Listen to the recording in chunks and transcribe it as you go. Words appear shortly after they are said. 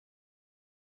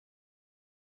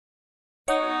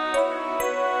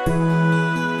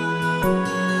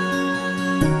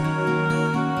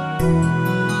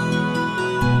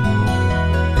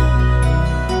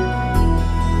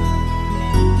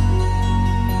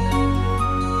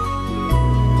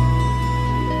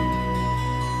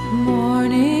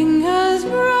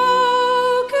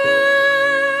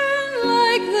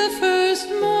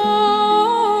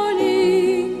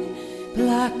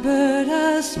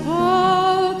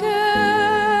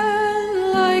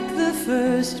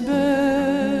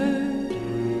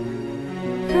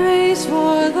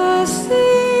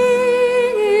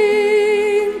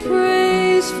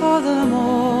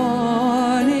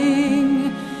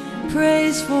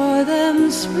saw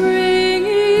them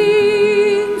springing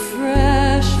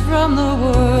fresh from the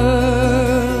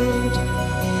world.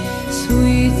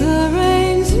 Sweet the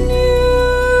rain's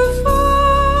new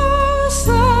fall,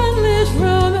 sunlit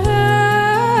from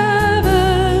heaven,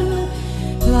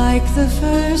 like the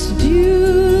first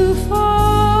dew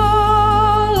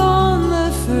fall on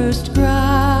the first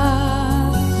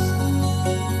grass.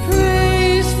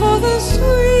 Praise for the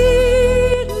sweetness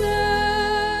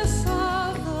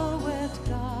of the wet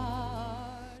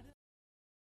garden.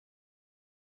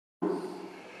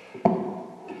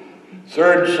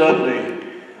 Third Sunday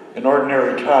in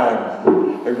Ordinary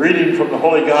Time, a reading from the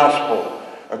Holy Gospel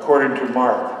according to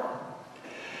Mark.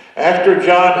 After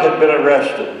John had been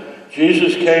arrested,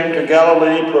 Jesus came to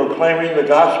Galilee proclaiming the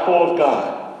gospel of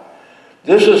God.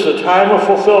 This is the time of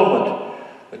fulfillment.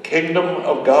 The kingdom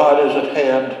of God is at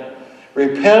hand.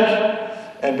 Repent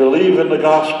and believe in the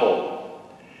gospel.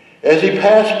 As he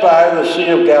passed by the Sea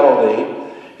of Galilee,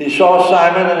 he saw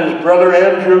Simon and his brother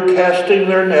Andrew casting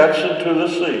their nets into the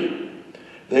sea.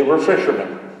 They were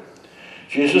fishermen.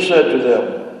 Jesus said to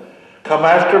them, "Come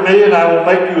after me, and I will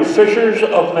make you fishers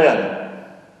of men."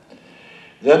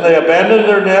 Then they abandoned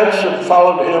their nets and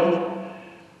followed him.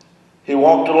 He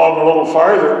walked along a little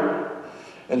farther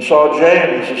and saw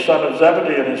James, the son of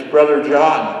Zebedee, and his brother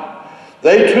John.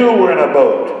 They too were in a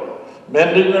boat,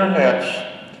 mending their nets.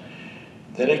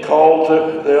 Then he called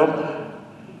to them.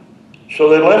 So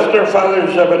they left their father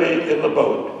Zebedee in the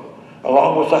boat,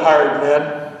 along with the hired men,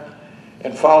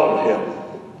 and followed him.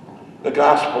 The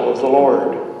gospel of the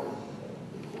Lord.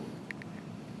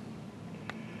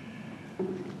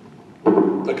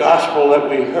 The gospel that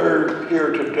we heard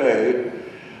here today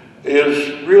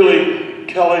is really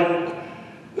telling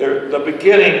the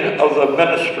beginning of the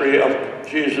ministry of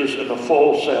Jesus in the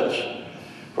full sense.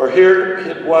 For here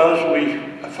it was, we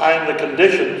find the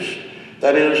conditions,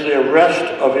 that is, the arrest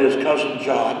of his cousin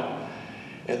John,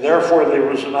 and therefore there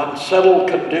was an unsettled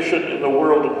condition in the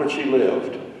world in which he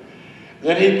lived.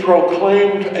 Then he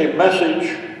proclaimed a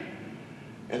message,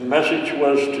 and the message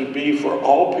was to be for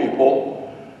all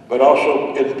people, but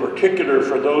also in particular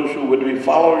for those who would be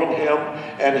following him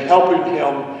and helping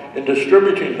him in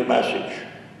distributing the message.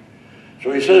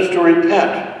 So he says to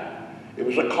repent. It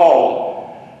was a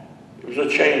call. It was a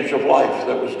change of life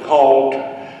that was called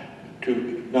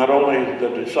to not only the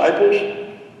disciples,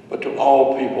 but to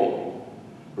all people.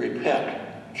 Repent.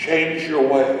 Change your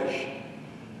ways.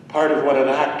 Part of what an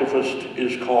activist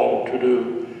is called to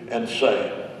do and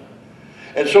say.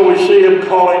 And so we see him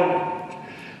calling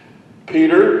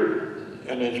Peter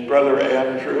and his brother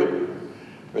Andrew,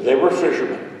 for they were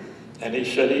fishermen. And he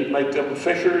said he'd make them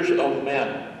fishers of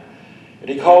men. And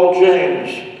he called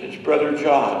James, his brother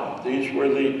John. These were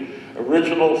the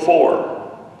original four.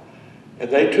 And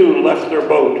they too left their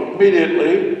boat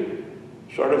immediately,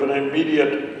 sort of an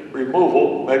immediate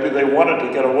removal. Maybe they wanted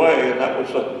to get away, and that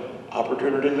was the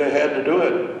opportunity they had to do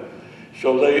it.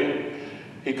 So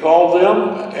he called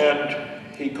them, and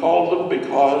he called them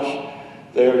because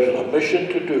there's a mission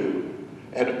to do,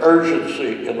 an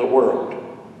urgency in the world.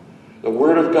 The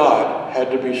Word of God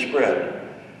had to be spread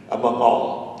among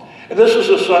all. And this is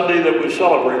a Sunday that we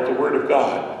celebrate the Word of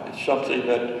God. It's something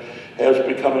that has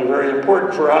become very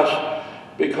important for us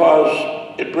because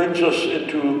it brings us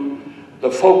into the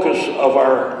focus of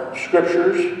our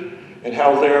scriptures and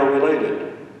how they are related.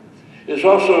 It's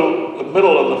also the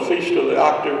middle of the Feast of the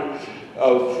Octave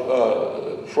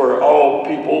for all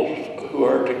people who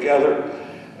are together,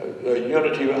 a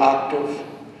unity octave.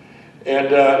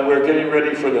 And we're getting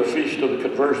ready for the Feast of the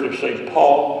Conversion of St.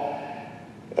 Paul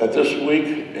this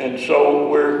week. And so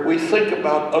we think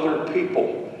about other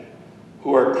people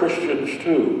who are Christians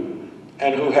too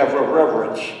and who have a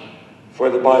reverence for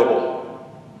the Bible.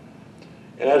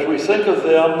 And as we think of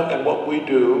them and what we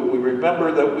do, we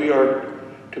remember that we are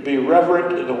to be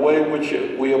reverent in the way in which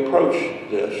we approach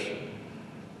this.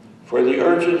 For the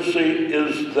urgency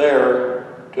is there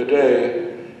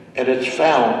today, and it's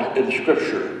found in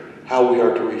Scripture, how we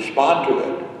are to respond to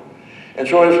it. And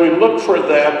so as we look for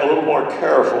that a little more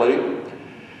carefully,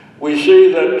 we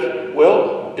see that,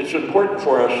 well, it's important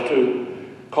for us to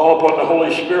call upon the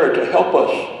Holy Spirit to help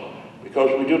us,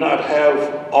 because we do not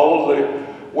have all of the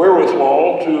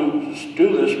wherewithal to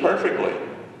do this perfectly.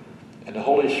 And the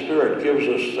Holy Spirit gives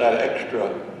us that extra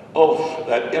oomph,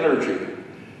 that energy,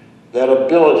 that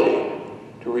ability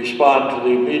to respond to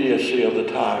the immediacy of the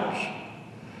times.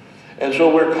 And so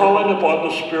we're calling upon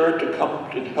the Spirit to come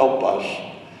and help us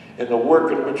in the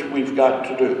work in which we've got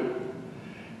to do.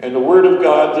 And the Word of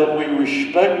God, then we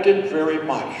respect it very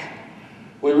much.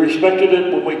 We respected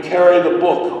it when we carry the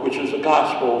book, which is the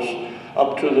Gospels,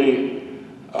 up to the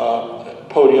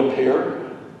podium here.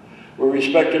 We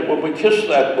respect it when we kiss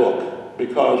that book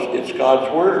because it's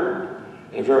God's Word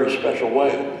in a very special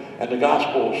way. And the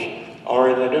Gospels are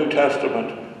in the New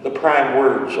Testament the prime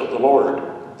words of the Lord.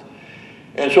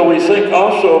 And so we think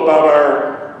also about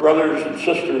our brothers and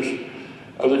sisters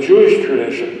of the Jewish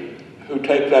tradition who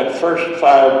take that first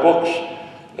 5 books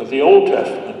of the Old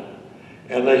Testament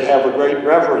and they have a great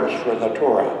reverence for the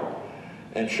Torah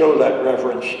and show that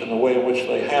reverence in the way in which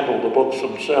they handle the books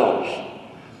themselves.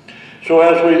 So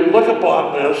as we look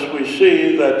upon this, we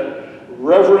see that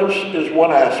reverence is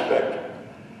one aspect,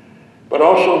 but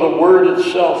also the Word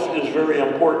itself is very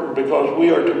important because we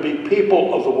are to be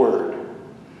people of the Word.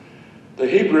 The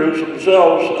Hebrews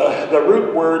themselves, the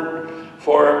root word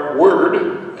for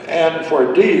word and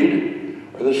for deed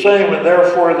are the same, and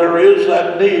therefore there is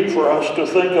that need for us to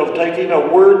think of taking a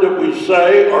word that we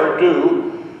say or do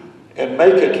and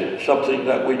make it something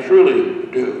that we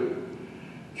truly do.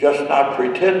 Just not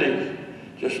pretending,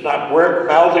 just not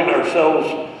mouthing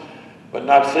ourselves, but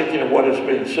not thinking of what is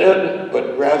being said,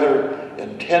 but rather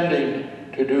intending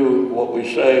to do what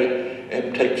we say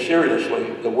and take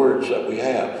seriously the words that we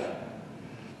have.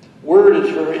 Word is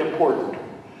very important.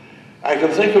 I can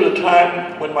think of the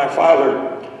time when my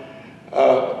father,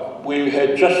 we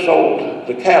had just sold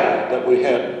the cattle that we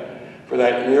had for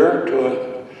that year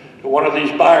to one of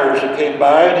these buyers that came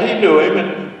by, and he knew him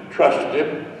and trusted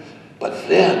him. But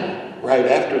then, right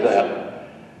after that,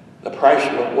 the price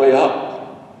went way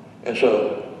up. And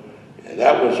so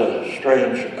that was a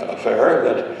strange affair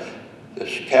that the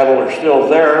cattle are still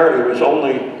there. It was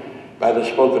only by the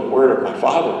spoken word of my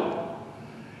father.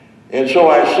 And so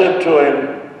I said to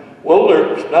him, well,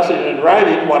 there's nothing in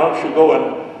writing. Why don't you go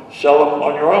and sell them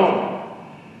on your own?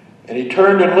 And he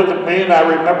turned and looked at me, and I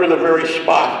remember the very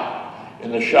spot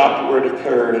in the shop where it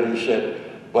occurred, and he said,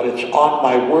 but it's on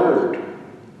my word.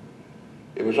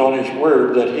 It was on his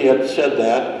word that he had said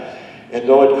that, and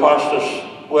though it cost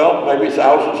us, well, maybe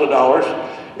thousands of dollars,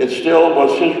 it still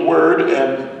was his word,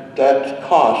 and that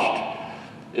cost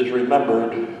is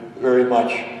remembered very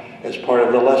much as part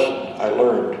of the lesson I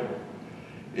learned.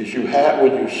 Is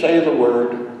when you say the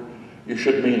word, you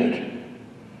should mean it.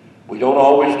 We don't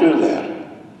always do that.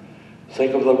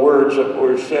 Think of the words that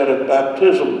were said at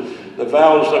baptism, the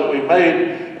vows that we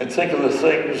made, and think of the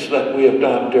things that we have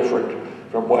done different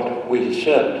from what we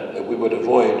said, that we would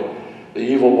avoid the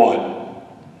evil one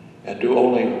and do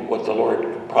only what the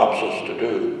Lord prompts us to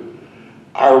do.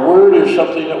 Our word is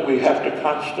something that we have to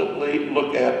constantly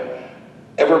look at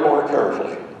ever more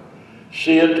carefully.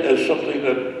 See it as something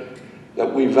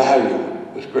that we value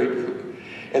with great.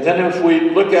 And then if we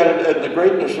look at it and the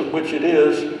greatness of which it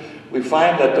is, we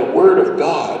find that the Word of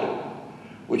God,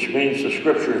 which means the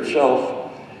Scripture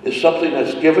itself, is something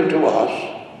that's given to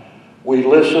us. We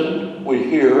listen, we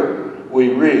hear, we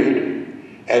read,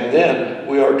 and then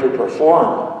we are to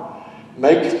perform.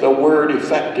 Make the Word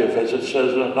effective, as it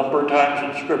says a number of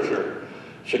times in Scripture.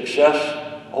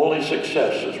 Success, only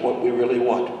success is what we really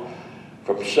want.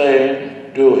 From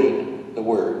saying, doing the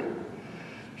Word.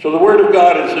 So the Word of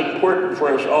God is important for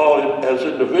us all as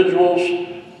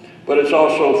individuals, but it's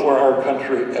also for our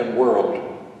country and world.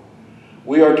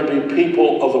 We are to be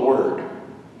people of the Word.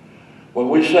 When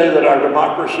we say that our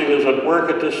democracy is at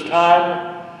work at this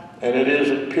time, and it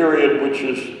is a period which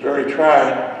is very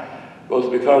trying,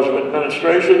 both because of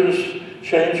administrations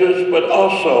changes, but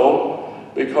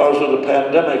also because of the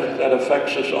pandemic that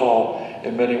affects us all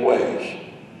in many ways.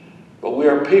 But we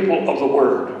are people of the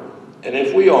Word, and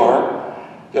if we are,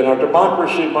 then our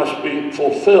democracy must be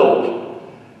fulfilled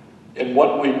in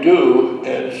what we do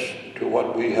as to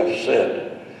what we have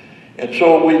said. And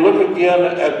so we look again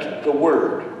at the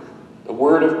Word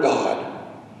of God,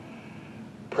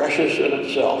 precious in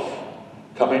itself,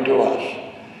 coming to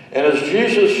us. And as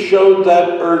Jesus showed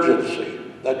that urgency,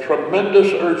 that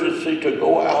tremendous urgency to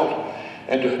go out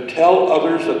and to tell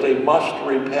others that they must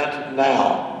repent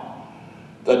now,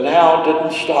 the now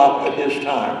didn't stop at his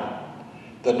time.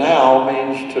 The now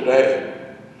means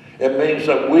today. It means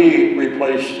that we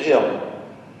replace him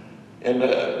in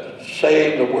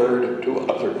saying the word to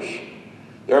others.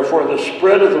 Therefore, the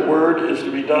spread of the word is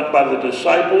to be done by the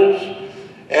disciples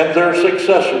and their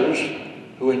successors,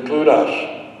 who include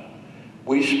us.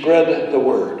 We spread the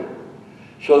word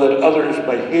so that others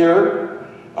may hear,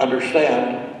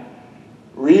 understand,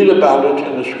 read about it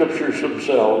in the Scriptures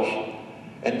themselves,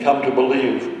 and come to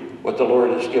believe what the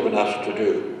Lord has given us to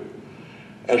do.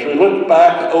 As we look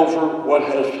back over what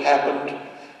has happened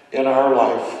in our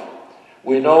life,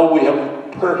 we know we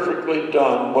have perfectly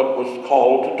done what was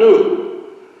called to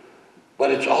do.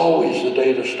 But it's always the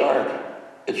day to start.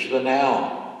 It's the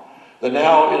now. The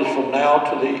now is from now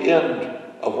to the end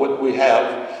of what we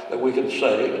have that we can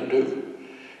say and do.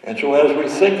 And so as we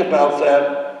think about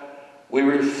that, we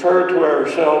refer to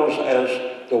ourselves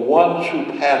as the ones who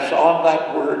pass on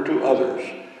that word to others,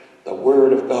 the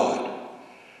word of God.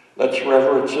 Let's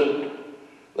reverence it.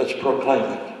 Let's proclaim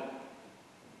it.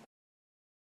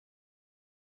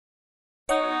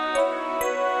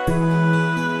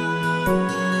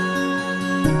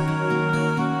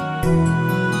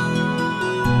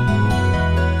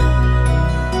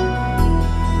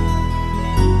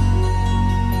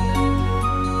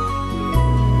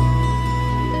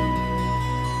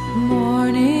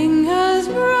 Morning has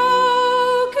broken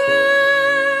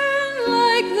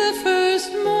like the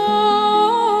first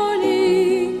morning.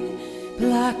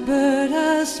 Blackbird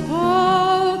has spoken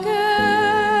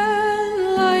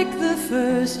like the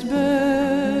first bird.